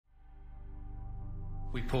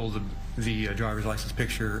We pulled the driver's license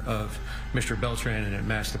picture of Mr. Beltran, and it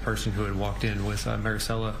matched the person who had walked in with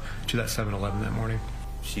Marisela to that 7-Eleven that morning.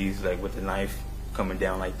 She's like with the knife coming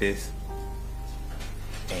down like this.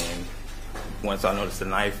 And once I noticed the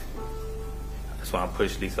knife, that's when I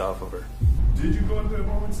pushed Lisa off of her. Did you go into that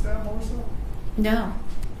moment and stab Marisela? No.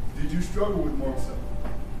 Did you struggle with Marisela?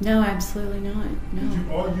 No, absolutely not. No. Did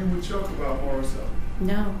you argue with Chuck about Marisela?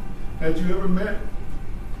 No. Had you ever met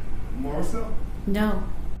Marisela? No.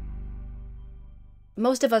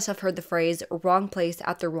 Most of us have heard the phrase wrong place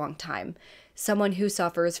at the wrong time. Someone who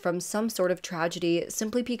suffers from some sort of tragedy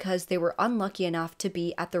simply because they were unlucky enough to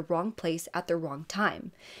be at the wrong place at the wrong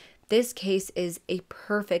time. This case is a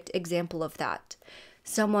perfect example of that.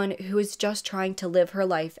 Someone who is just trying to live her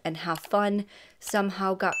life and have fun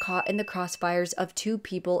somehow got caught in the crossfires of two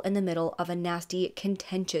people in the middle of a nasty,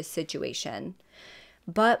 contentious situation.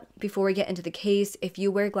 But before we get into the case, if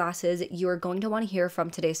you wear glasses, you are going to want to hear from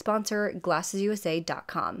today's sponsor,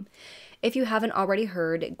 GlassesUSA.com. If you haven't already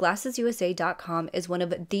heard, GlassesUSA.com is one of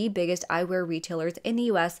the biggest eyewear retailers in the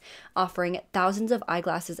US, offering thousands of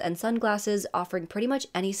eyeglasses and sunglasses, offering pretty much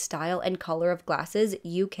any style and color of glasses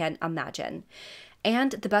you can imagine.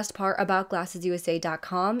 And the best part about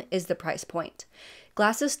GlassesUSA.com is the price point.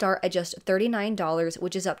 Glasses start at just $39,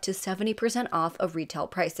 which is up to 70% off of retail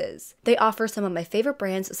prices. They offer some of my favorite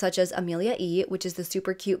brands such as Amelia E, which is the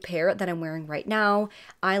super cute pair that I'm wearing right now.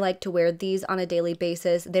 I like to wear these on a daily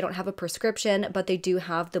basis. They don't have a prescription, but they do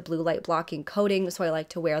have the blue light blocking coating, so I like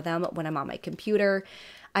to wear them when I'm on my computer.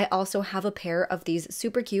 I also have a pair of these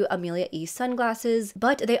super cute Amelia E sunglasses,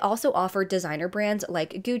 but they also offer designer brands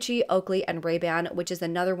like Gucci, Oakley, and Ray-Ban, which is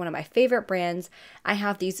another one of my favorite brands. I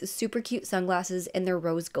have these super cute sunglasses in their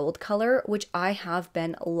rose gold color, which I have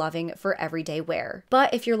been loving for everyday wear.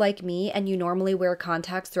 But if you're like me and you normally wear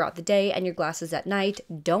contacts throughout the day and your glasses at night,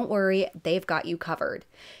 don't worry, they've got you covered.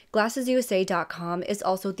 GlassesUSA.com is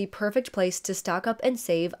also the perfect place to stock up and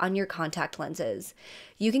save on your contact lenses.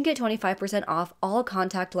 You can get 25% off all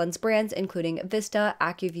contact lens brands, including Vista,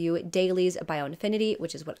 AccuView, Dailies, BioInfinity,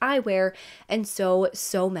 which is what I wear, and so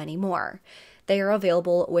many more. They are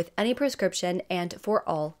available with any prescription and for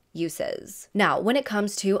all uses. Now, when it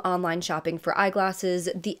comes to online shopping for eyeglasses,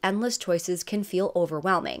 the endless choices can feel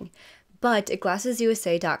overwhelming. But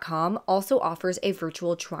GlassesUSA.com also offers a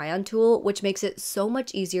virtual try-on tool, which makes it so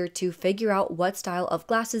much easier to figure out what style of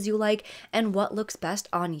glasses you like and what looks best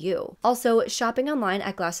on you. Also, shopping online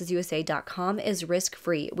at GlassesUSA.com is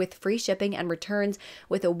risk-free with free shipping and returns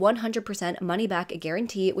with a 100% money-back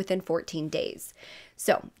guarantee within 14 days.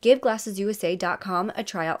 So, give GlassesUSA.com a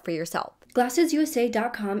tryout for yourself.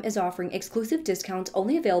 GlassesUSA.com is offering exclusive discounts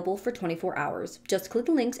only available for 24 hours. Just click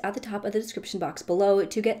the links at the top of the description box below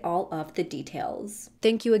to get all of the details.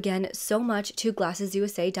 Thank you again so much to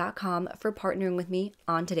GlassesUSA.com for partnering with me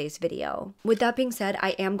on today's video. With that being said,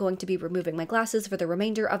 I am going to be removing my glasses for the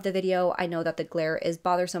remainder of the video. I know that the glare is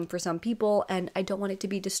bothersome for some people, and I don't want it to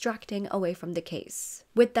be distracting away from the case.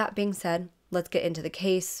 With that being said, let's get into the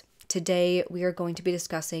case. Today, we are going to be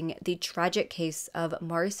discussing the tragic case of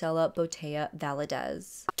Marisela Botello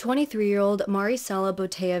Valadez. 23-year-old Marisela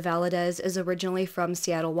Botello Valadez is originally from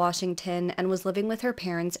Seattle, Washington, and was living with her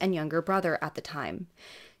parents and younger brother at the time.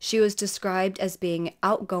 She was described as being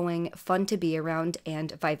outgoing, fun to be around,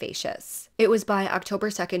 and vivacious. It was by October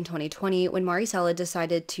 2nd, 2020, when Marisela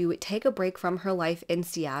decided to take a break from her life in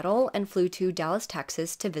Seattle and flew to Dallas,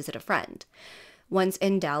 Texas to visit a friend. Once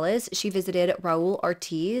in Dallas, she visited Raul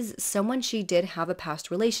Ortiz, someone she did have a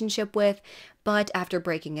past relationship with, but after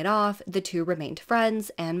breaking it off, the two remained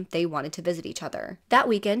friends and they wanted to visit each other. That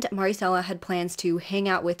weekend, Marisela had plans to hang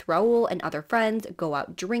out with Raul and other friends, go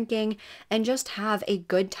out drinking, and just have a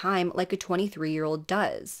good time like a 23-year-old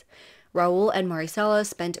does. Raul and Marisela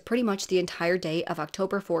spent pretty much the entire day of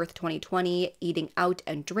October 4th, 2020, eating out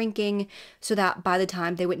and drinking, so that by the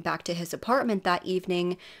time they went back to his apartment that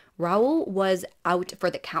evening, Raul was out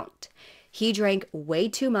for the count. He drank way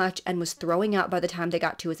too much and was throwing up by the time they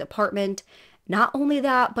got to his apartment. Not only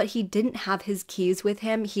that, but he didn't have his keys with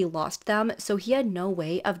him. He lost them, so he had no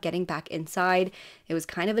way of getting back inside. It was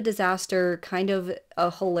kind of a disaster, kind of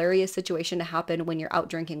a hilarious situation to happen when you're out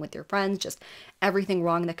drinking with your friends. Just everything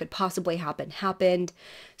wrong that could possibly happen happened.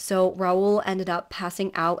 So Raul ended up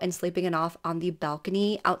passing out and sleeping it off on the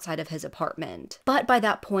balcony outside of his apartment. But by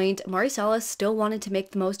that point, Marisela still wanted to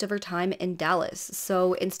make the most of her time in Dallas.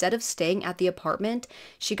 So instead of staying at the apartment,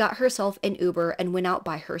 she got herself an Uber and went out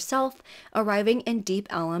by herself, arriving in Deep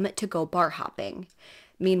Ellum to go bar hopping.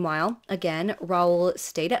 Meanwhile, again, Raul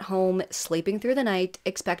stayed at home, sleeping through the night,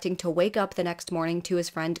 expecting to wake up the next morning to his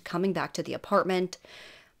friend coming back to the apartment.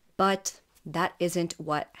 But that isn't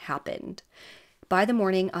what happened. By the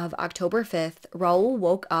morning of October 5th, Raul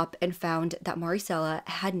woke up and found that Marisela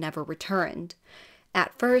had never returned.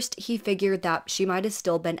 At first, he figured that she might have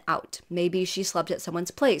still been out. Maybe she slept at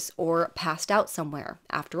someone's place or passed out somewhere.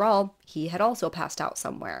 After all, he had also passed out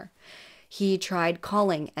somewhere. He tried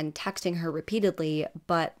calling and texting her repeatedly,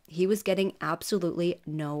 but he was getting absolutely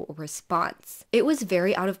no response. It was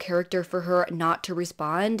very out of character for her not to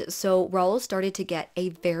respond, so Raul started to get a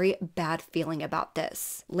very bad feeling about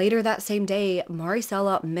this. Later that same day,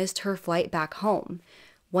 Marisela missed her flight back home.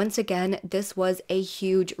 Once again, this was a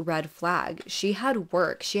huge red flag. She had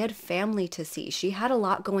work, she had family to see, she had a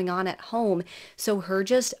lot going on at home, so her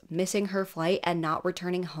just missing her flight and not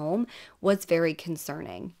returning home was very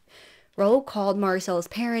concerning. Raul called Marisela's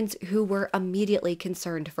parents, who were immediately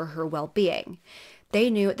concerned for her well-being. They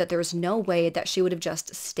knew that there was no way that she would have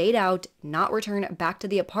just stayed out, not returned back to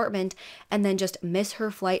the apartment, and then just miss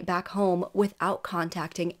her flight back home without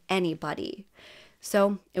contacting anybody.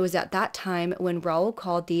 So it was at that time when Raul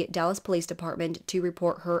called the Dallas Police Department to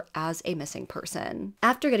report her as a missing person.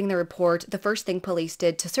 After getting the report, the first thing police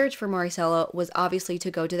did to search for Marisela was obviously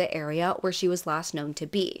to go to the area where she was last known to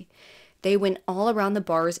be. They went all around the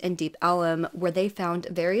bars in Deep Ellum, where they found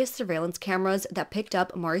various surveillance cameras that picked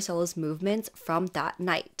up Marisela's movements from that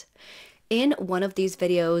night. In one of these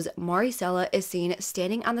videos, Marisela is seen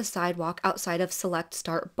standing on the sidewalk outside of Select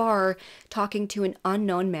Start Bar talking to an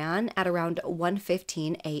unknown man at around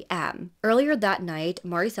 1:15 a.m. Earlier that night,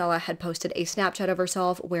 Marisela had posted a Snapchat of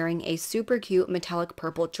herself wearing a super cute metallic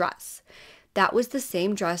purple dress. That was the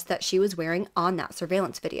same dress that she was wearing on that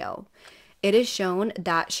surveillance video. It is shown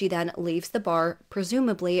that she then leaves the bar,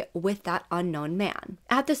 presumably with that unknown man.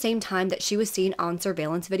 At the same time that she was seen on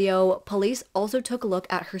surveillance video, police also took a look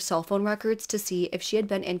at her cell phone records to see if she had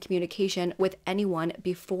been in communication with anyone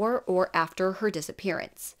before or after her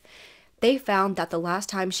disappearance. They found that the last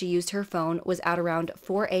time she used her phone was at around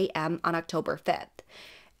 4 a.m. on October 5th.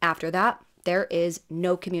 After that, there is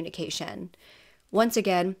no communication. Once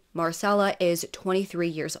again, Marisela is 23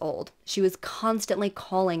 years old. She was constantly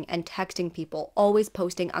calling and texting people, always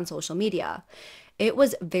posting on social media. It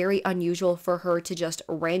was very unusual for her to just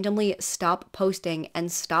randomly stop posting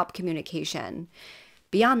and stop communication.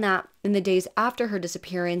 Beyond that, in the days after her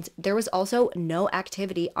disappearance, there was also no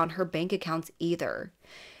activity on her bank accounts either.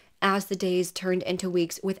 As the days turned into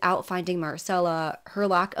weeks without finding Marisela, her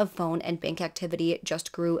lack of phone and bank activity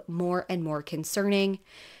just grew more and more concerning.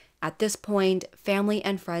 At this point, family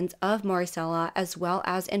and friends of Marisela, as well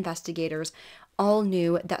as investigators, all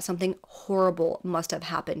knew that something horrible must have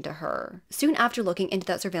happened to her. Soon after looking into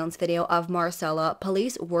that surveillance video of Marisela,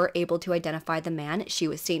 police were able to identify the man she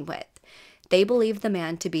was seen with. They believed the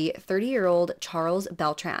man to be 30-year-old Charles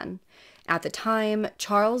Beltran. At the time,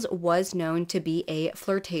 Charles was known to be a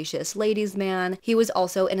flirtatious ladies' man. He was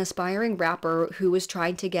also an aspiring rapper who was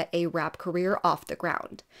trying to get a rap career off the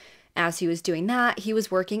ground. As he was doing that, he was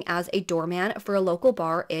working as a doorman for a local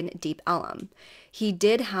bar in Deep Ellum. He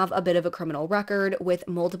did have a bit of a criminal record with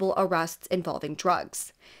multiple arrests involving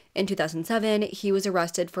drugs. In 2007, he was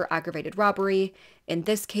arrested for aggravated robbery. In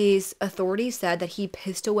this case, authorities said that he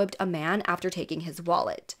pistol-whipped a man after taking his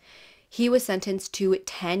wallet. He was sentenced to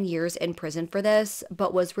 10 years in prison for this,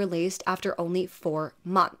 but was released after only 4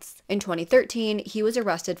 months. In 2013, he was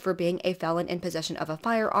arrested for being a felon in possession of a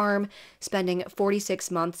firearm, spending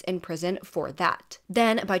 46 months in prison for that.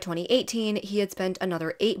 Then, by 2018, he had spent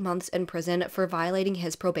another 8 months in prison for violating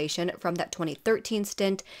his probation from that 2013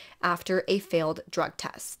 stint after a failed drug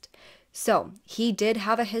test. So, he did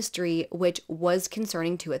have a history which was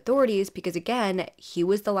concerning to authorities because, again, he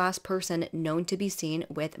was the last person known to be seen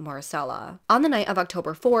with Marisela. On the night of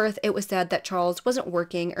October 4th, it was said that Charles wasn't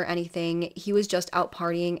working or anything. He was just out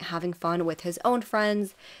partying, having fun with his own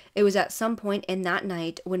friends. It was at some point in that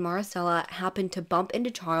night when Marisela happened to bump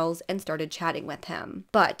into Charles and started chatting with him.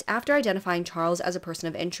 But after identifying Charles as a person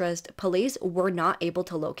of interest, police were not able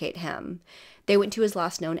to locate him. They went to his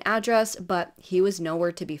last known address, but he was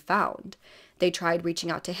nowhere to be found. They tried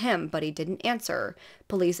reaching out to him, but he didn't answer.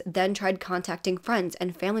 Police then tried contacting friends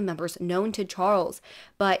and family members known to Charles,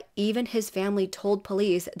 but even his family told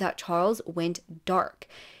police that Charles went dark.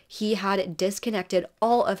 He had disconnected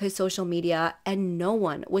all of his social media, and no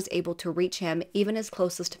one was able to reach him, even his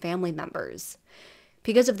closest family members.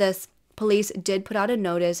 Because of this, police did put out a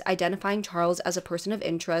notice identifying Charles as a person of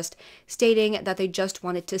interest, stating that they just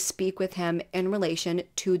wanted to speak with him in relation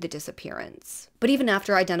to the disappearance. But even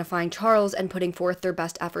after identifying Charles and putting forth their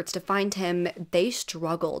best efforts to find him, they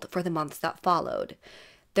struggled for the months that followed.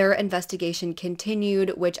 Their investigation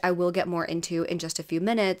continued, which I will get more into in just a few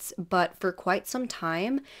minutes, but for quite some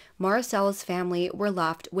time, Marisela's family were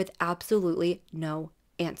left with absolutely no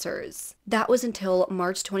answers. That was until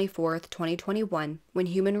March 24th, 2021, when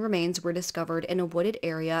human remains were discovered in a wooded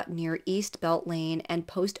area near East Belt Lane and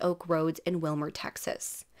Post Oak Roads in Wilmer,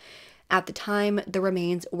 Texas. At the time, the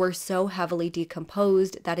remains were so heavily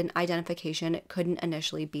decomposed that an identification couldn't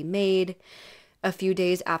initially be made. A few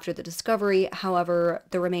days after the discovery, however,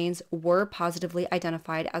 the remains were positively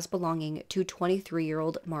identified as belonging to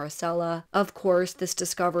 23-year-old Marisela. Of course, this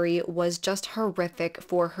discovery was just horrific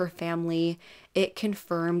for her family. It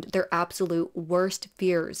confirmed their absolute worst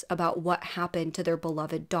fears about what happened to their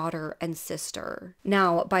beloved daughter and sister.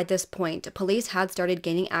 Now, by this point, police had started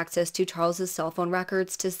gaining access to Charles's cell phone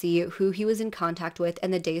records to see who he was in contact with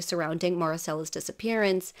in the days surrounding Marisela's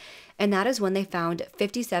disappearance, and that is when they found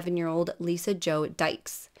 57-year-old Lisa Jo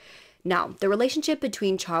Dykes. Now, the relationship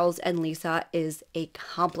between Charles and Lisa is a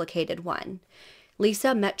complicated one.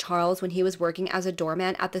 Lisa met Charles when he was working as a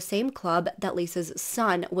doorman at the same club that Lisa's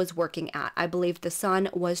son was working at. I believe the son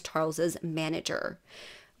was Charles's manager.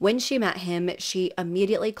 When she met him, she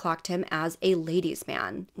immediately clocked him as a ladies'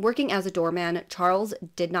 man. Working as a doorman, Charles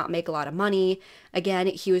did not make a lot of money. Again,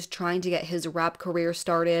 he was trying to get his rap career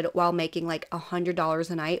started while making like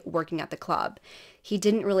 $100 a night working at the club. He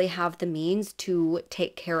didn't really have the means to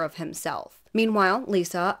take care of himself. Meanwhile,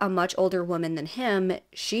 Lisa, a much older woman than him,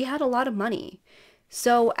 she had a lot of money.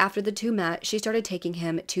 So after the two met, she started taking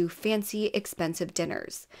him to fancy, expensive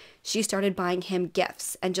dinners. She started buying him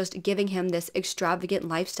gifts and just giving him this extravagant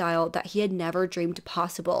lifestyle that he had never dreamed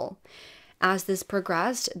possible. As this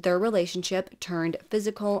progressed, their relationship turned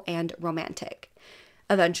physical and romantic.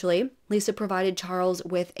 Eventually, Lisa provided Charles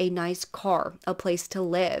with a nice car, a place to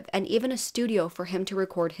live, and even a studio for him to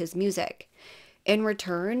record his music. In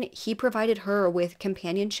return, he provided her with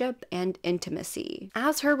companionship and intimacy.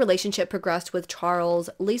 As her relationship progressed with Charles,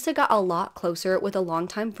 Lisa got a lot closer with a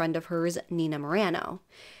longtime friend of hers, Nina Morano.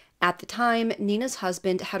 At the time, Nina's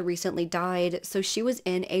husband had recently died, so she was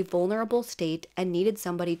in a vulnerable state and needed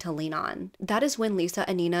somebody to lean on. That is when Lisa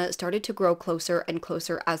and Nina started to grow closer and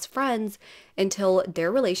closer as friends until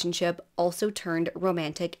their relationship also turned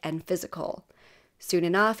romantic and physical. Soon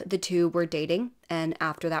enough, the two were dating, and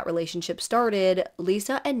after that relationship started,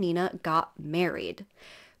 Lisa and Nina got married.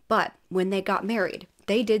 But when they got married,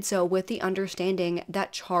 they did so with the understanding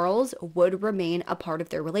that Charles would remain a part of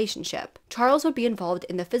their relationship. Charles would be involved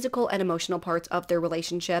in the physical and emotional parts of their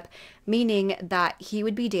relationship, meaning that he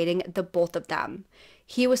would be dating the both of them.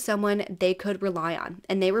 He was someone they could rely on,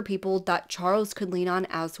 and they were people that Charles could lean on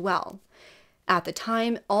as well. At the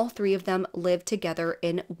time, all three of them lived together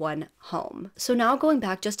in one home. So now going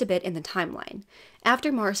back just a bit in the timeline. After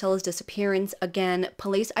Marisela's disappearance, again,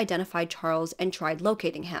 police identified Charles and tried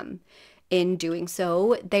locating him. In doing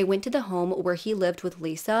so, they went to the home where he lived with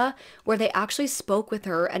Lisa, where they actually spoke with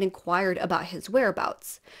her and inquired about his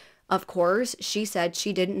whereabouts. Of course, she said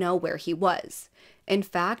she didn't know where he was. In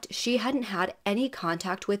fact, she hadn't had any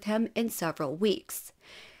contact with him in several weeks.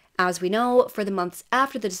 As we know, for the months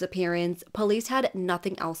after the disappearance, police had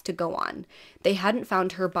nothing else to go on. They hadn't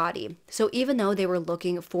found her body, so even though they were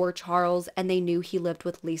looking for Charles and they knew he lived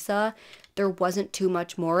with Lisa, there wasn't too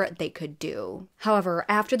much more they could do. However,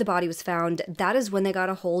 after the body was found, that is when they got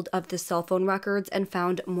a hold of the cell phone records and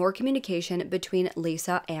found more communication between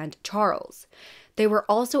Lisa and Charles. They were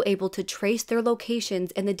also able to trace their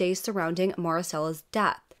locations in the days surrounding Marisela's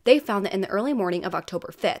death. They found that in the early morning of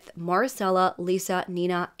October 5th, Marisela, Lisa,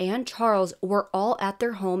 Nina, and Charles were all at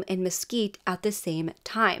their home in Mesquite at the same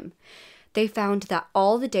time. They found that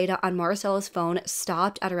all the data on Marisela's phone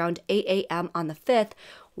stopped at around 8 a.m. on the 5th,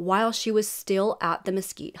 while she was still at the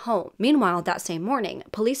Mesquite home. Meanwhile, that same morning,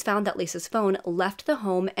 police found that Lisa's phone left the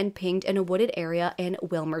home and pinged in a wooded area in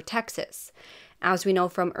Wilmer, Texas. As we know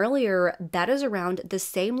from earlier, that is around the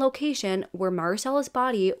same location where Marisela's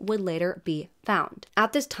body would later be found.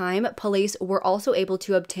 At this time, police were also able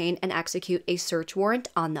to obtain and execute a search warrant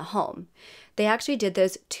on the home. They actually did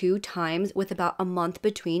this 2 times with about a month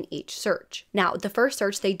between each search. Now, the first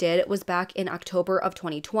search they did was back in October of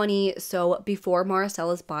 2020, so before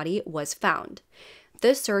Marisela's body was found.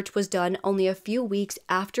 This search was done only a few weeks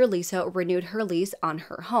after Lisa renewed her lease on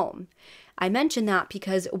her home. I mention that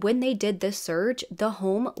because when they did this search, the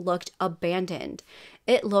home looked abandoned.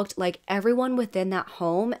 It looked like everyone within that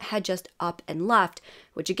home had just up and left,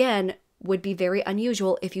 which again would be very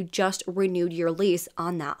unusual if you just renewed your lease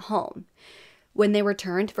on that home. When they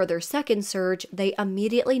returned for their second search, they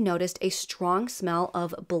immediately noticed a strong smell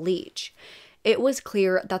of bleach. It was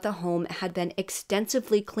clear that the home had been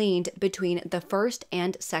extensively cleaned between the first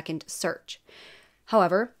and second search.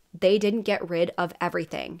 However, they didn't get rid of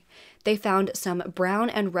everything. They found some brown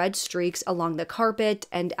and red streaks along the carpet,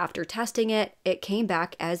 and after testing it, it came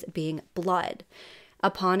back as being blood.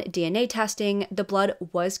 Upon DNA testing, the blood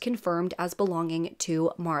was confirmed as belonging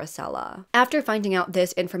to Marisela. After finding out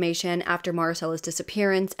this information after Marisela's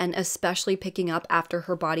disappearance, and especially picking up after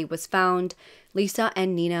her body was found, Lisa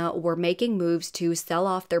and Nina were making moves to sell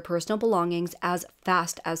off their personal belongings as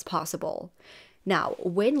fast as possible. Now,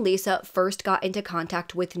 when Lisa first got into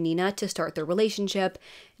contact with Nina to start their relationship,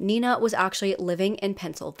 Nina was actually living in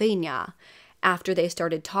Pennsylvania. After they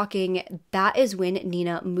started talking, that is when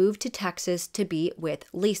Nina moved to Texas to be with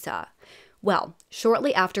Lisa. Well,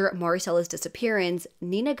 shortly after Marisela's disappearance,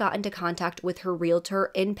 Nina got into contact with her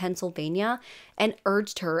realtor in Pennsylvania and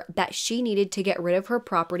urged her that she needed to get rid of her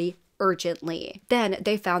property urgently. Then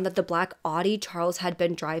they found that the black Audi Charles had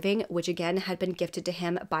been driving, which again had been gifted to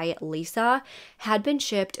him by Lisa, had been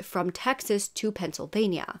shipped from Texas to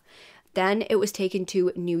Pennsylvania. Then it was taken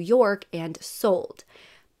to New York and sold.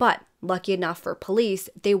 But lucky enough for police,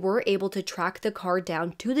 they were able to track the car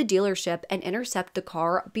down to the dealership and intercept the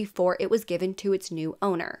car before it was given to its new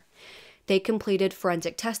owner. They completed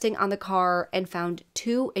forensic testing on the car and found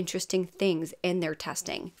two interesting things in their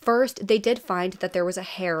testing. First, they did find that there was a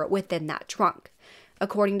hair within that trunk.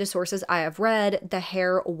 According to sources I have read, the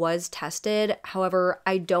hair was tested. However,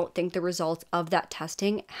 I don't think the results of that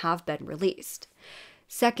testing have been released.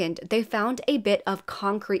 Second, they found a bit of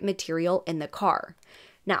concrete material in the car.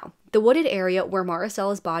 Now, the wooded area where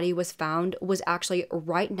Marisela's body was found was actually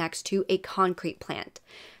right next to a concrete plant.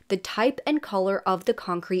 The type and color of the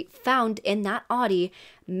concrete found in that Audi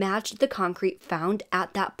matched the concrete found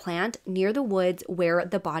at that plant near the woods where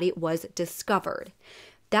the body was discovered.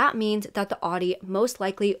 That means that the Audi most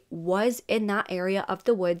likely was in that area of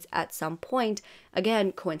the woods at some point.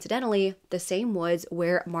 Again, coincidentally, the same woods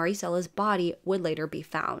where Marisela's body would later be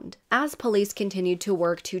found. As police continued to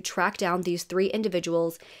work to track down these three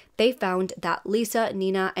individuals, they found that Lisa,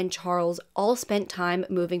 Nina, and Charles all spent time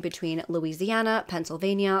moving between Louisiana,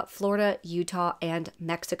 Pennsylvania, Florida, Utah, and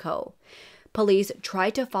Mexico. Police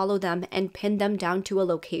tried to follow them and pin them down to a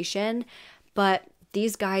location, but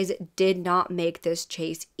these guys did not make this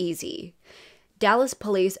chase easy. Dallas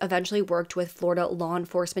police eventually worked with Florida law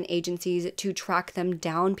enforcement agencies to track them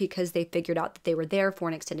down because they figured out that they were there for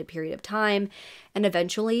an extended period of time, and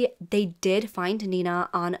eventually they did find Nina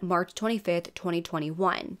on March 25th,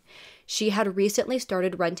 2021. She had recently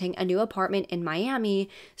started renting a new apartment in Miami,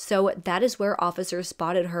 so that is where officers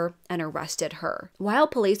spotted her and arrested her. While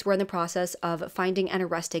police were in the process of finding and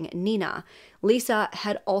arresting Nina, Lisa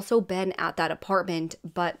had also been at that apartment,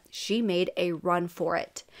 but she made a run for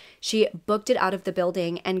it. She booked it out of the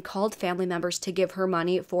building and called family members to give her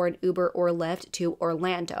money for an Uber or Lyft to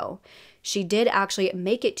Orlando. She did actually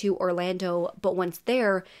make it to Orlando, but once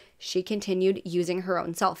there, she continued using her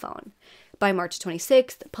own cell phone. By March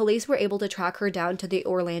 26th, police were able to track her down to the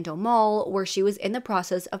Orlando Mall, where she was in the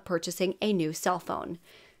process of purchasing a new cell phone.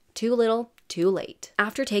 Too little, too late.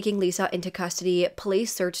 After taking Lisa into custody,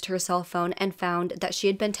 police searched her cell phone and found that she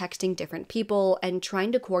had been texting different people and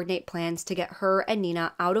trying to coordinate plans to get her and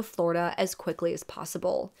Nina out of Florida as quickly as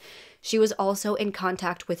possible. She was also in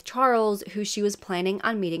contact with Charles, who she was planning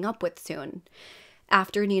on meeting up with soon.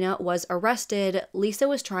 After Nina was arrested, Lisa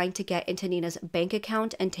was trying to get into Nina's bank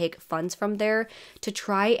account and take funds from there to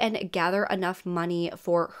try and gather enough money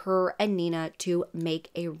for her and Nina to make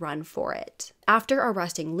a run for it. After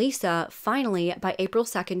arresting Lisa, finally, by April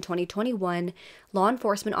 2nd, 2021, law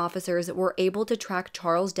enforcement officers were able to track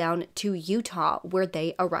Charles down to Utah, where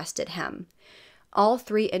they arrested him. All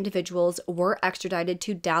three individuals were extradited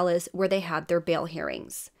to Dallas, where they had their bail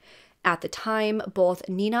hearings. At the time, both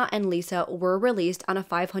Nina and Lisa were released on a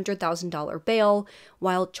 $500,000 bail,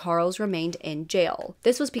 while Charles remained in jail.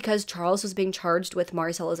 This was because Charles was being charged with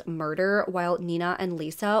Marisela's murder, while Nina and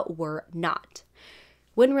Lisa were not.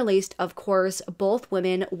 When released, of course, both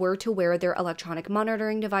women were to wear their electronic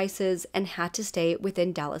monitoring devices and had to stay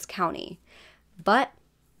within Dallas County. But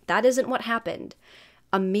that isn't what happened.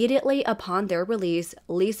 Immediately upon their release,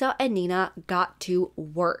 Lisa and Nina got to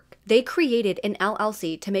work. They created an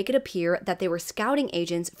LLC to make it appear that they were scouting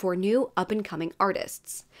agents for new up-and-coming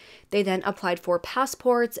artists. They then applied for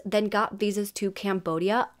passports, then got visas to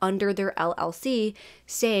Cambodia under their LLC,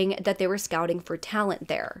 saying that they were scouting for talent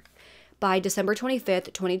there. By December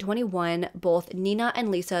 25th, 2021, both Nina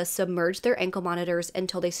and Lisa submerged their ankle monitors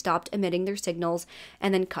until they stopped emitting their signals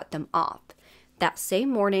and then cut them off. That same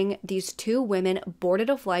morning, these two women boarded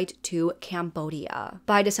a flight to Cambodia.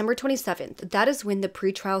 By December 27th, that is when the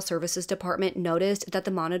pretrial services department noticed that the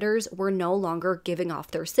monitors were no longer giving off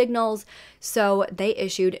their signals, so they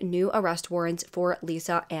issued new arrest warrants for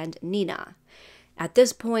Lisa and Nina. At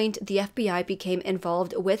this point, the FBI became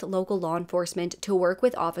involved with local law enforcement to work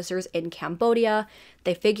with officers in Cambodia.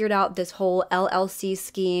 They figured out this whole LLC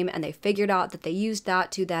scheme, and they figured out that they used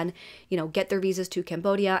that to then, get their visas to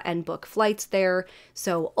Cambodia and book flights there.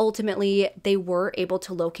 So ultimately, they were able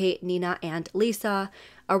to locate Nina and Lisa,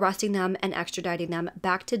 arresting them and extraditing them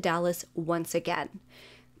back to Dallas once again.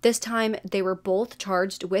 This time, they were both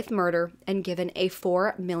charged with murder and given a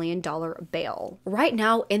 $4 million bail. Right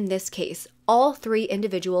now, in this case, all 3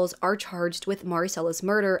 individuals are charged with Marisela's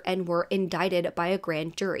murder and were indicted by a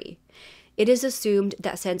grand jury. It is assumed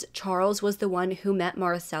that since Charles was the one who met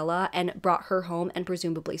Marisela and brought her home and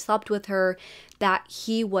presumably slept with her, that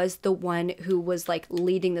he was the one who was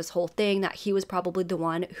leading this whole thing, that he was probably the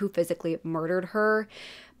one who physically murdered her.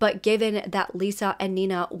 But given that Lisa and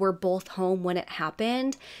Nina were both home when it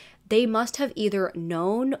happened, they must have either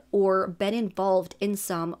known or been involved in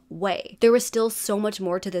some way. There was still so much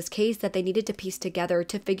more to this case that they needed to piece together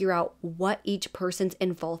to figure out what each person's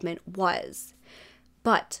involvement was.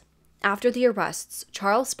 But after the arrests,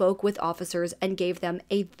 Charles spoke with officers and gave them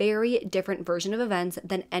a very different version of events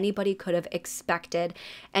than anybody could have expected,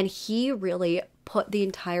 and he really put the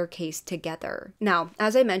entire case together. Now,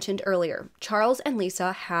 as I mentioned earlier, Charles and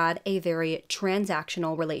Lisa had a very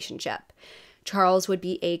transactional relationship. Charles would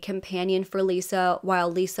be a companion for Lisa,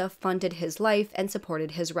 while Lisa funded his life and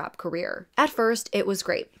supported his rap career. At first, it was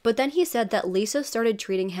great, but then he said that Lisa started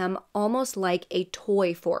treating him almost like a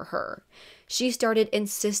toy for her. She started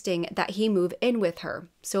insisting that he move in with her,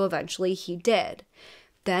 so eventually he did.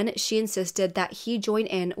 Then she insisted that he join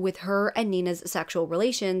in with her and Nina's sexual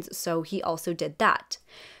relations, so he also did that.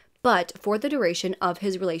 But for the duration of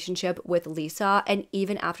his relationship with Lisa, and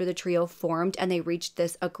even after the trio formed and they reached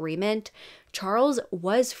this agreement, Charles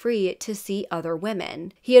was free to see other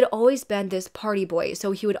women. He had always been this party boy,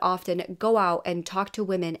 so he would often go out and talk to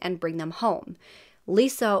women and bring them home.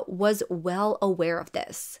 Lisa was well aware of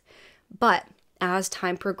this. But as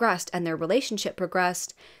time progressed and their relationship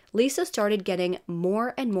progressed, Lisa started getting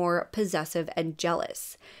more and more possessive and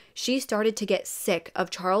jealous. She started to get sick of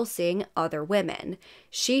Charles seeing other women.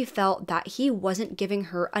 She felt that he wasn't giving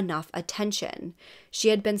her enough attention. She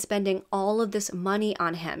had been spending all of this money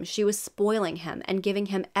on him. She was spoiling him and giving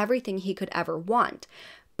him everything he could ever want.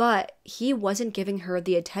 But he wasn't giving her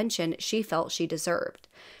the attention she felt she deserved.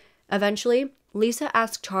 Eventually, Lisa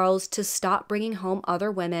asked Charles to stop bringing home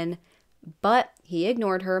other women, but he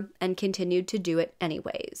ignored her and continued to do it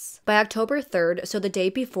anyways. By October 3rd, so the day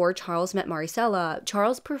before Charles met Marisela,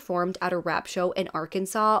 Charles performed at a rap show in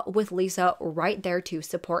Arkansas with Lisa right there to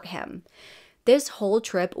support him. This whole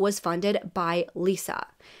trip was funded by Lisa.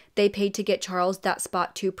 They paid to get Charles that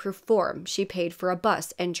spot to perform. She paid for a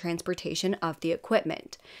bus and transportation of the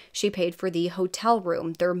equipment. She paid for the hotel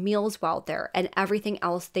room, their meals while there, and everything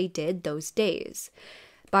else they did those days.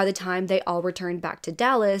 By the time they all returned back to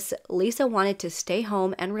Dallas, Lisa wanted to stay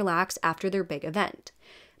home and relax after their big event.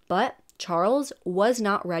 But Charles was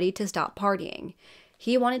not ready to stop partying.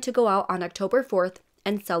 He wanted to go out on October 4th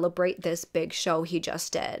and celebrate this big show he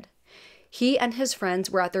just did. He and his friends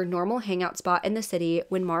were at their normal hangout spot in the city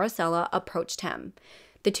when Marisela approached him.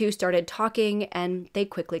 The two started talking and they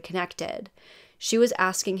quickly connected. She was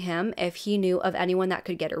asking him if he knew of anyone that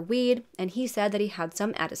could get her weed, and he said that he had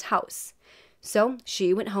some at his house. So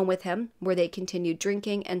she went home with him, where they continued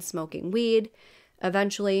drinking and smoking weed.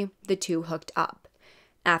 Eventually, the two hooked up.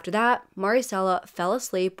 After that, Marisela fell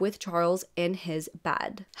asleep with Charles in his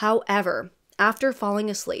bed. However, after falling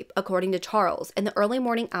asleep, according to Charles, in the early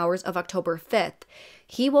morning hours of October 5th,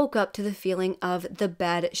 he woke up to the feeling of the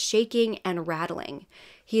bed shaking and rattling.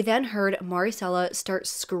 He then heard Marisela start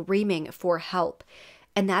screaming for help.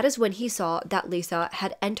 And that is when he saw that Lisa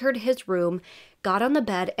had entered his room, got on the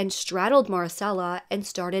bed and straddled Marisela and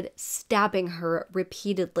started stabbing her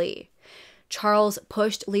repeatedly. Charles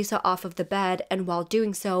pushed Lisa off of the bed, and while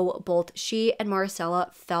doing so, both she and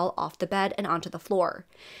Marisela fell off the bed and onto the floor.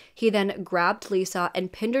 He then grabbed Lisa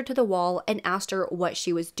and pinned her to the wall and asked her what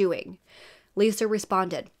she was doing. Lisa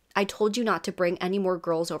responded, "I told you not to bring any more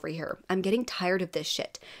girls over here. I'm getting tired of this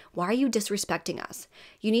shit. Why are you disrespecting us?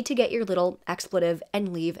 You need to get your little expletive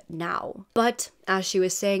and leave now." But as she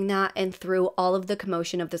was saying that, and through all of the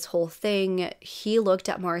commotion of this whole thing, he looked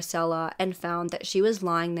at Marisela and found that she was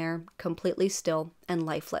lying there completely still and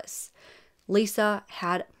lifeless. Lisa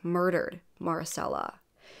had murdered Marisela.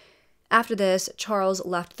 After this, Charles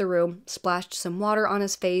left the room, splashed some water on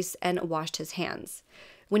his face, and washed his hands.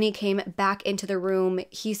 When he came back into the room,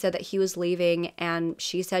 he said that he was leaving, and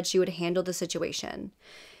she said she would handle the situation.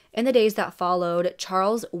 In the days that followed,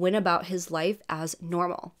 Charles went about his life as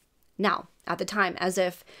normal. Now, at the time, as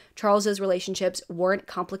if Charles's relationships weren't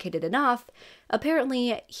complicated enough,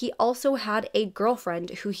 apparently he also had a girlfriend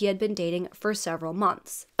who he had been dating for several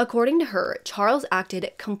months. According to her, Charles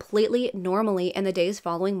acted completely normally in the days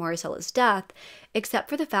following Marisela's death, except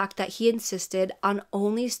for the fact that he insisted on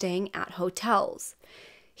only staying at hotels.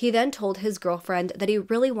 He then told his girlfriend that he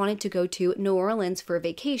really wanted to go to New Orleans for a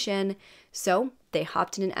vacation, so they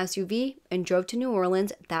hopped in an SUV and drove to New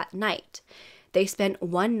Orleans that night. They spent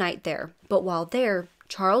one night there, but while there,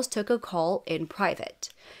 Charles took a call in private.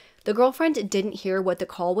 The girlfriend didn't hear what the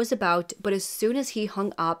call was about, but as soon as he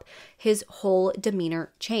hung up, his whole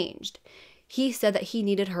demeanor changed. He said that he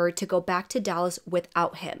needed her to go back to Dallas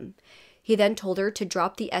without him. He then told her to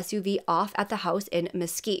drop the SUV off at the house in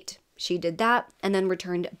Mesquite. She did that and then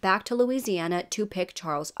returned back to Louisiana to pick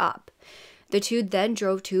Charles up. The two then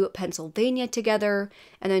drove to Pennsylvania together,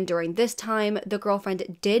 and then during this time, the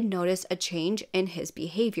girlfriend did notice a change in his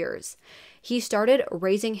behaviors. He started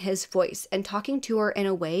raising his voice and talking to her in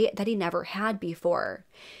a way that he never had before.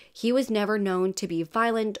 He was never known to be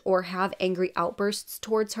violent or have angry outbursts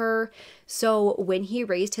towards her, so when he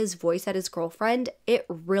raised his voice at his girlfriend, it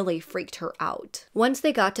really freaked her out. Once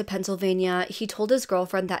they got to Pennsylvania, he told his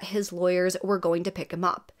girlfriend that his lawyers were going to pick him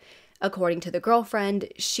up. According to the girlfriend,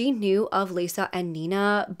 she knew of Lisa and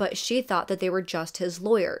Nina, but she thought that they were just his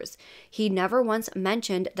lawyers. He never once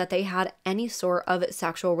mentioned that they had any sort of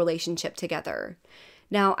sexual relationship together.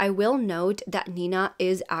 Now, I will note that Nina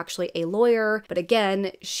is actually a lawyer, but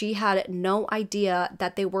again, she had no idea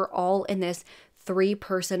that they were all in this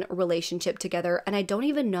three-person relationship together, and I don't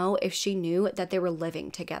even know if she knew that they were living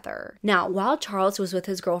together. Now, while Charles was with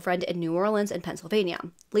his girlfriend in New Orleans and Pennsylvania,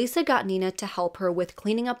 Lisa got Nina to help her with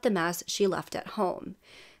cleaning up the mess she left at home.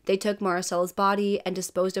 They took Marisela's body and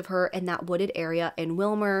disposed of her in that wooded area in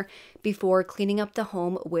Wilmer before cleaning up the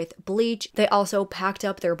home with bleach. They also packed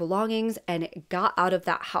up their belongings and got out of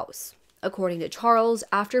that house. According to Charles,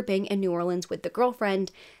 after being in New Orleans with the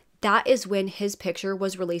girlfriend, that is when his picture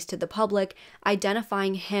was released to the public,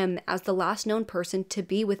 identifying him as the last known person to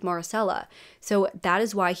be with Marisela. So that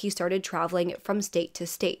is why he started traveling from state to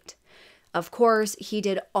state. Of course, he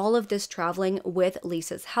did all of this traveling with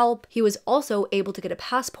Lisa's help. He was also able to get a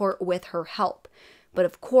passport with her help. But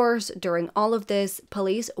of course, during all of this,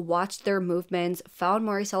 police watched their movements, found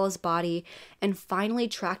Marisela's body, and finally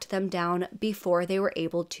tracked them down before they were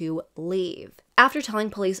able to leave. After telling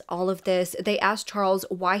police all of this, they asked Charles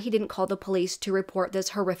why he didn't call the police to report this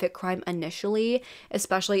horrific crime initially,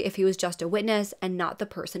 especially if he was just a witness and not the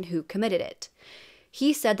person who committed it.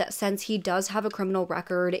 He said that since he does have a criminal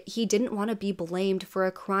record, he didn't want to be blamed for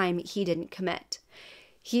a crime he didn't commit.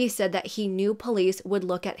 He said that he knew police would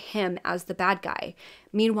look at him as the bad guy.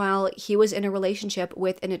 Meanwhile, he was in a relationship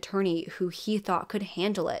with an attorney who he thought could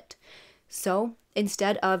handle it. So,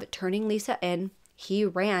 instead of turning Lisa in, he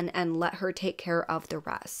ran and let her take care of the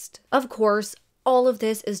rest. Of course, all of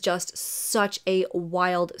this is just such a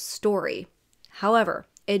wild story. However,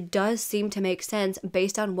 it does seem to make sense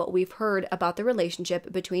based on what we've heard about the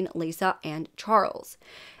relationship between Lisa and Charles.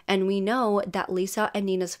 And we know that Lisa and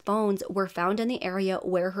Nina's phones were found in the area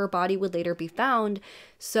where her body would later be found,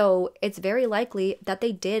 so it's very likely that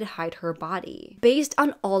they did hide her body. Based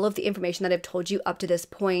on all of the information that I've told you up to this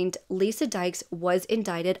point, Lisa Dykes was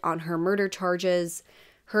indicted on her murder charges.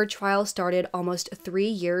 Her trial started almost 3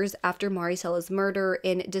 years after Marisela's murder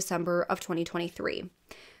in December of 2023.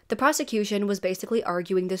 The prosecution was basically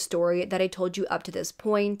arguing the story that I told you up to this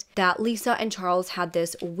point, that Lisa and Charles had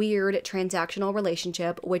this weird transactional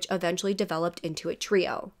relationship which eventually developed into a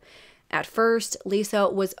trio. At first, Lisa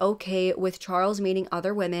was okay with Charles meeting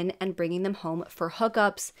other women and bringing them home for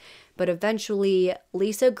hookups, but eventually,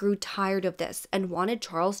 Lisa grew tired of this and wanted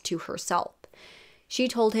Charles to herself. She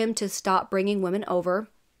told him to stop bringing women over,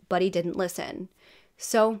 but he didn't listen.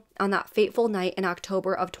 So, on that fateful night in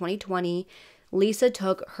October of 2020, Lisa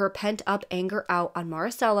took her pent-up anger out on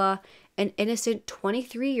Marisela, an innocent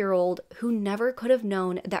 23-year-old who never could have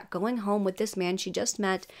known that going home with this man she just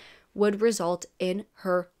met would result in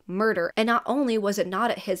her murder. And not only was it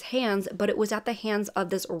not at his hands, but it was at the hands of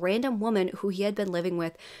this random woman who he had been living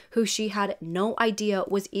with, who she had no idea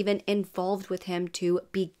was even involved with him to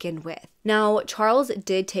begin with. Now, Charles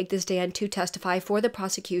did take the stand to testify for the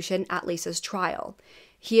prosecution at Lisa's trial.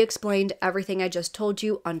 He explained everything I just told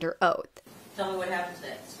you under oath. Tell me what happens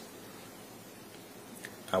next.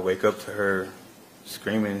 I wake up to her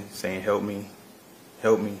screaming, saying, "Help me,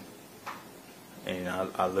 help me." And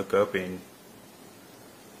I look up, and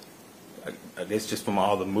I guess just from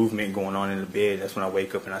all the movement going on in the bed, that's when I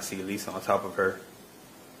wake up and I see Lisa on top of her.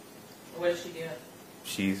 What does she do?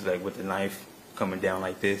 She's like with the knife coming down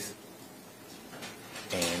like this.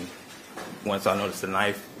 And once I noticed the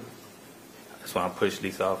knife, that's when I pushed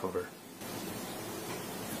Lisa off of her.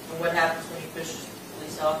 And what happens when you push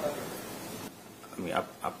Lisa off of her? I mean,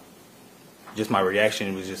 I just my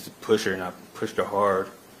reaction was just to push her, and I pushed her hard,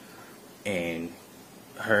 and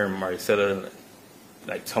her and Marisela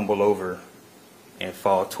like tumble over and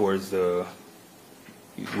fall towards where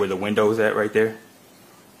the window's at right there.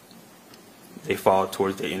 They fall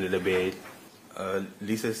towards the end of the bed.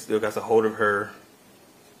 Lisa still got a hold of her.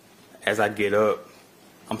 As I get up,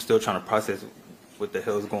 I'm still trying to process what the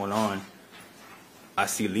hell's going on. I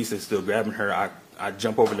see Lisa still grabbing her. I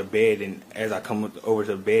jump over the bed, and as I come over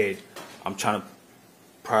to the bed, I'm trying to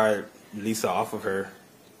pry Lisa off of her,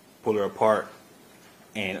 pull her apart,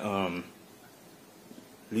 and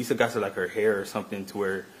Lisa got to like her hair or something to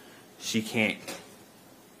where she can't.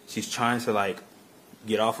 She's trying to like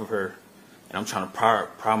get off of her, and I'm trying to pry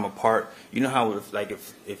them apart. You know how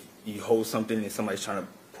if you hold something and somebody's trying to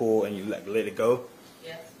pull and you like let it go?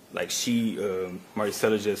 Yeah. Like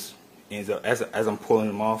Marisela just ends up, as I'm pulling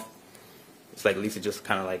them off, it's like Lisa just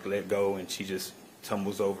kind of like let go, and she just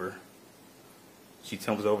tumbles over. She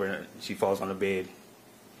tumbles over and she falls on the bed.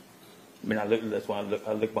 I mean, that's why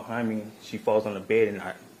I look behind me, and she falls on the bed, and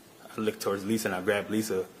I look towards Lisa, and I grab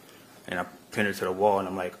Lisa, and I pin her to the wall, and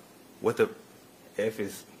I'm like, what the F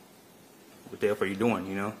are you doing,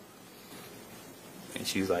 you know? And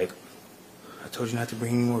she's like, I told you not to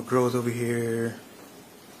bring any more girls over here.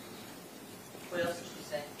 What else did she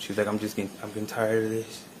say? She was like, I'm getting tired of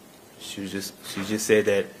this. She just said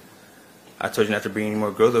that I told you not to bring any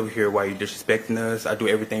more girls over here. Why are you disrespecting us? I do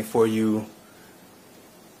everything for you.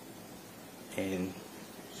 And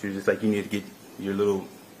she was just like, you need to get your little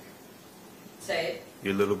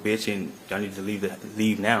bitch, and y'all need to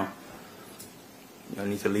leave now. Y'all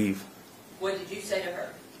need to leave. What did you say to her?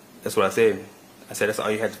 That's what I said. I said that's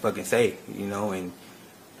all you had to fucking say, you know. And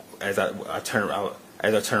as I turn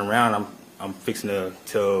around, I'm fixing to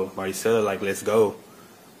tell Marisela like, let's go,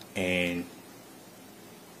 and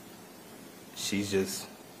she's just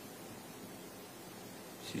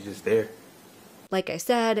there. Like I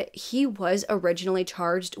said, he was originally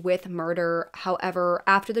charged with murder. However,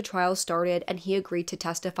 after the trial started and he agreed to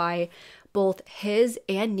testify, both his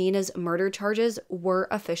and Nina's murder charges were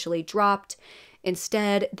officially dropped.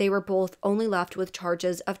 Instead, they were both only left with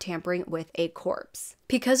charges of tampering with a corpse.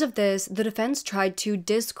 Because of this, the defense tried to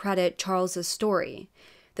discredit Charles's story.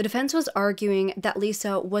 The defense was arguing that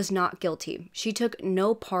Lisa was not guilty. She took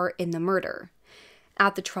no part in the murder.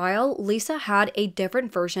 At the trial, Lisa had a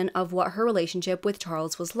different version of what her relationship with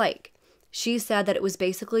Charles was like. She said that it was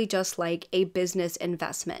basically just like a business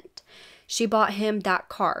investment. She bought him that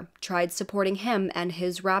car, tried supporting him and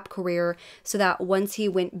his rap career so that once he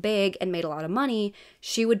went big and made a lot of money,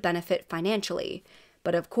 she would benefit financially.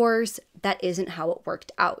 But of course, that isn't how it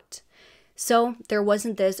worked out. So there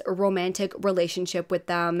wasn't this romantic relationship with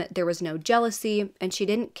them, there was no jealousy, and she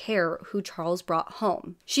didn't care who Charles brought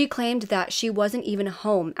home. She claimed that she wasn't even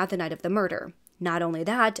home at the night of the murder. Not only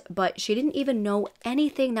that, but she didn't even know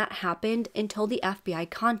anything that happened until the FBI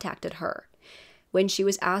contacted her. When she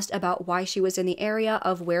was asked about why she was in the area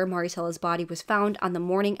of where Marisela's body was found on the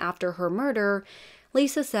morning after her murder,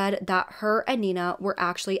 Lisa said that her and Nina were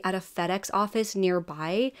actually at a FedEx office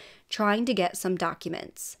nearby trying to get some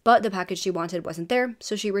documents. But the package she wanted wasn't there,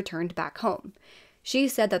 so she returned back home. She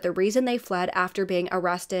said that the reason they fled after being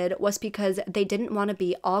arrested was because they didn't want to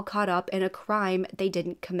be all caught up in a crime they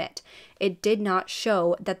didn't commit. It did not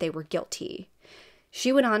show that they were guilty.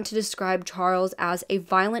 She went on to describe Charles as a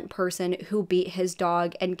violent person who beat his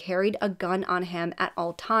dog and carried a gun on him at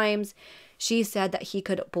all times. She said that he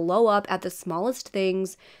could blow up at the smallest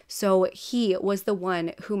things, so he was the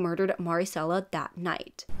one who murdered Marisela that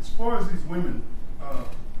night. As far as these women,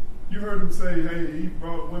 you heard him say, hey, he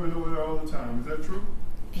brought women over there all the time. Is that true?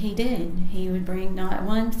 He did. He would bring not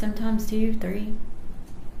one, sometimes two, three.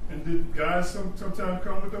 And did guys sometimes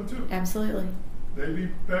come with them too? Absolutely. They'd be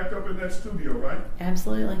back up in that studio, right?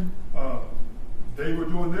 Absolutely. They were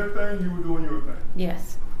doing their thing, you were doing your thing.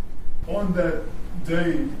 Yes. On that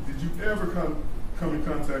day, did you ever come in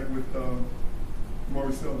contact with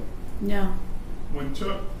Marisela? No. When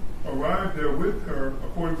Chuck arrived there with her,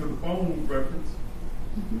 according to the phone records,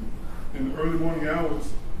 in the early morning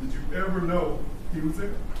hours, did you ever know he was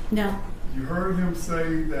there? No. You heard him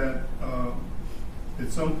say that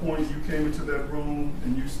at some point you came into that room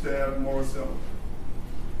and you stabbed Marisela.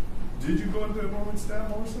 Did you go into that room and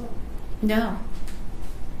stab Marisela? No.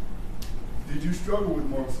 Did you struggle with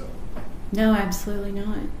Marisela? No, absolutely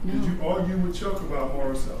not. No. Did you argue with Chuck about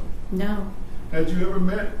Marisela? No. Had you ever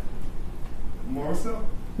met Marisela?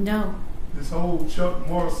 No. This whole Chuck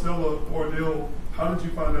Marisela ordeal, how did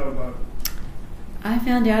you find out about it? I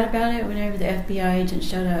found out about it whenever the FBI agent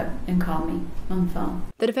showed up and called me on the phone.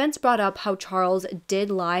 The defense brought up how Charles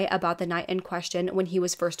did lie about the night in question when he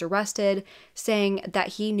was first arrested, saying that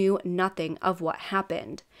he knew nothing of what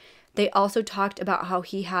happened. They also talked about how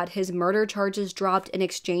he had his murder charges dropped in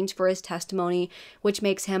exchange for his testimony, which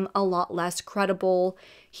makes him a lot less credible.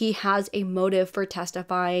 He has a motive for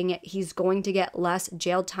testifying. He's going to get less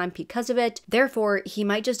jail time because of it. Therefore, he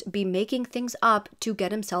might just be making things up to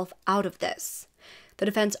get himself out of this. The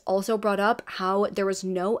defense also brought up how there was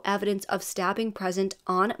no evidence of stabbing present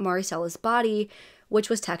on Marisela's body, which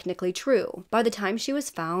was technically true. By the time she was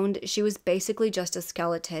found, she was basically just a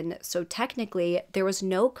skeleton, so technically there was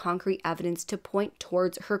no concrete evidence to point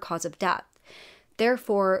towards her cause of death.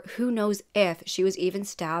 Therefore, who knows if she was even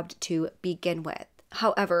stabbed to begin with.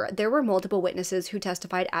 However, there were multiple witnesses who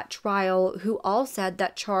testified at trial who all said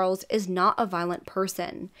that Charles is not a violent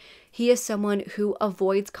person. He is someone who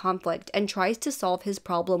avoids conflict and tries to solve his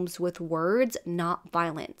problems with words, not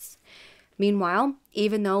violence. Meanwhile,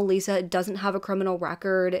 even though Lisa doesn't have a criminal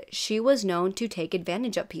record, she was known to take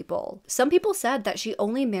advantage of people. Some people said that she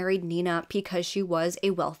only married Nina because she was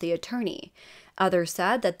a wealthy attorney. Others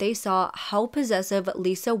said that they saw how possessive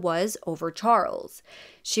Lisa was over Charles.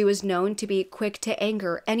 She was known to be quick to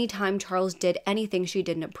anger anytime Charles did anything she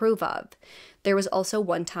didn't approve of. There was also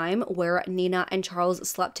one time where Nina and Charles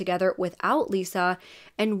slept together without Lisa,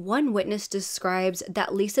 and one witness describes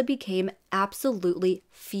that Lisa became absolutely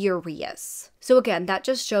furious. So again, that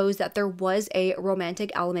just shows that there was a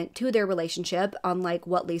romantic element to their relationship, unlike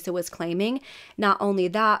what Lisa was claiming. Not only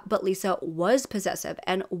that, but Lisa was possessive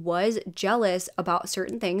and was jealous about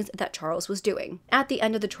certain things that Charles was doing. At the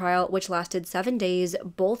end of the trial, which lasted 7 days,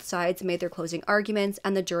 both sides made their closing arguments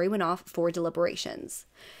and the jury went off for deliberations.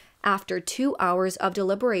 After 2 hours of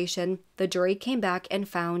deliberation, the jury came back and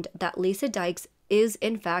found that Lisa Dykes is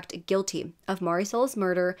in fact guilty of Marisela's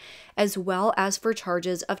murder, as well as for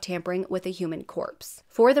charges of tampering with a human corpse.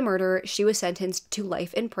 For the murder, she was sentenced to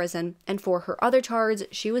life in prison, and for her other charge,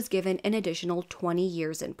 she was given an additional 20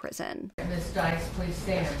 years in prison. Ms. Dykes, please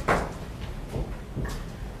stand.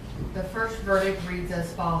 The first verdict reads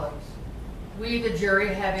as follows. We, the jury,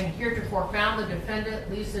 having heretofore found the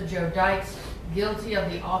defendant, Lisa Jo Dykes, guilty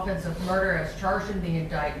of the offense of murder as charged in the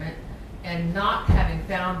indictment, and not having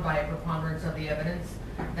found by a preponderance of the evidence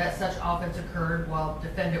that such offense occurred while the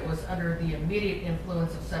defendant was under the immediate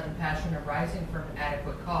influence of sudden passion arising from an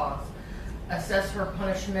adequate cause, assess her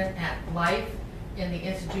punishment at life in the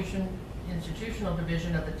institutional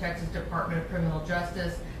division of the Texas Department of Criminal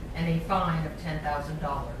Justice and a fine of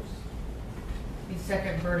 $10,000. The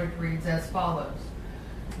second verdict reads as follows.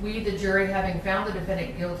 We, the jury, having found the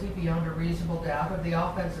defendant guilty beyond a reasonable doubt of the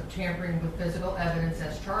offense of tampering with physical evidence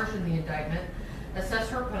as charged in the indictment, assess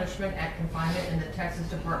her punishment at confinement in the Texas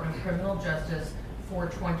Department of Criminal Justice for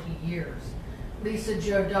 20 years. Lisa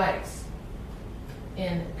Jo Dykes,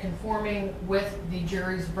 in conforming with the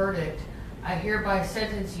jury's verdict, I hereby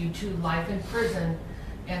sentence you to life in prison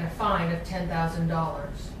and a fine of $10,000.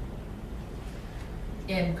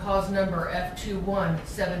 In cause number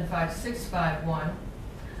F2175651,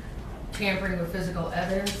 tampering with physical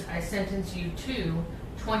evidence, I sentence you to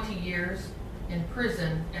 20 years in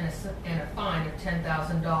prison and a fine of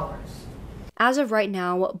 $10,000. As of right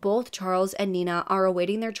now, both Charles and Nina are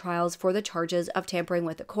awaiting their trials for the charges of tampering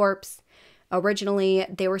with a corpse. Originally,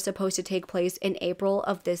 they were supposed to take place in April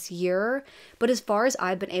of this year, but as far as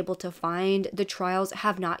I've been able to find, the trials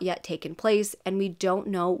have not yet taken place, and we don't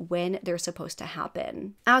know when they're supposed to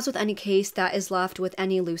happen. As with any case that is left with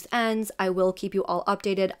any loose ends, I will keep you all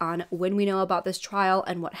updated on when we know about this trial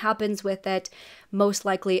and what happens with it, most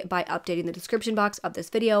likely by updating the description box of this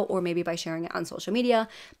video or maybe by sharing it on social media,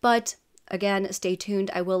 but again, stay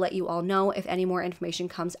tuned. I will let you all know if any more information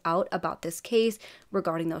comes out about this case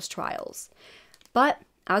regarding those trials. But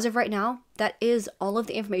as of right now, that is all of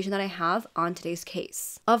the information that I have on today's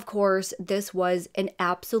case. Of course, this was an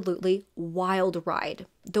absolutely wild ride.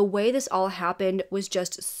 The way this all happened was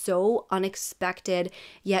just so unexpected,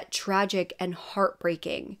 yet tragic and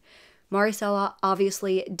heartbreaking. Marisela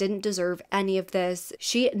obviously didn't deserve any of this.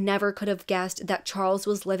 She never could have guessed that Charles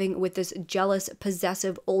was living with this jealous,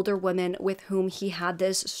 possessive older woman with whom he had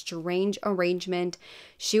this strange arrangement.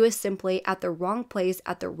 She was simply at the wrong place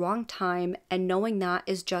at the wrong time, and knowing that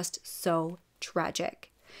is just so tragic.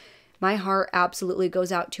 My heart absolutely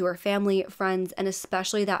goes out to her family, friends, and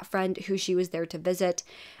especially that friend who she was there to visit.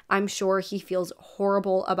 I'm sure he feels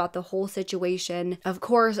horrible about the whole situation. Of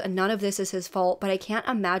course, none of this is his fault, but I can't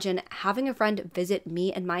imagine having a friend visit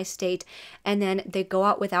me in my state and then they go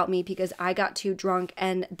out without me because I got too drunk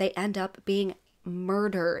and they end up being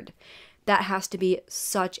murdered. That has to be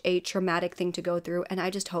such a traumatic thing to go through, and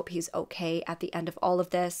I just hope he's okay at the end of all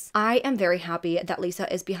of this. I am very happy that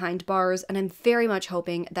Lisa is behind bars, and I'm very much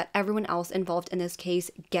hoping that everyone else involved in this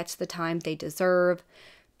case gets the time they deserve.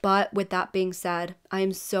 But with that being said, I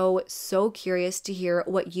am so curious to hear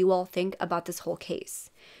what you all think about this whole case.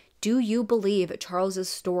 Do you believe Charles's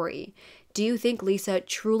story? Do you think Lisa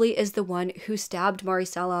truly is the one who stabbed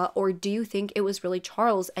Marisela, or do you think it was really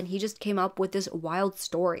Charles and he just came up with this wild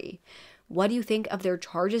story? What do you think of their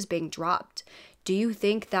charges being dropped? Do you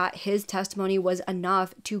think that his testimony was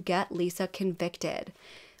enough to get Lisa convicted?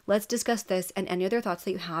 Let's discuss this and any other thoughts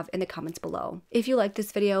that you have in the comments below. If you like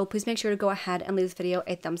this video, please make sure to go ahead and leave this video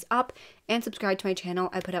a thumbs up and subscribe to my channel.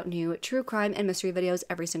 I put out new true crime and mystery videos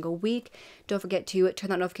every single week. Don't forget to turn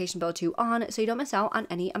that notification bell on so you don't miss out on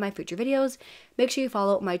any of my future videos. Make sure you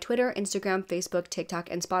follow my Twitter, Instagram, Facebook, TikTok,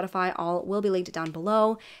 and Spotify. All will be linked down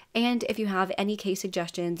below. And if you have any case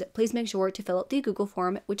suggestions, please make sure to fill out the Google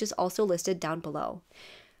form, which is also listed down below.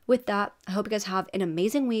 With that, I hope you guys have an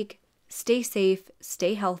amazing week. Stay safe,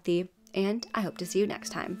 stay healthy, and I hope to see you next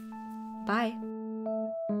time. Bye.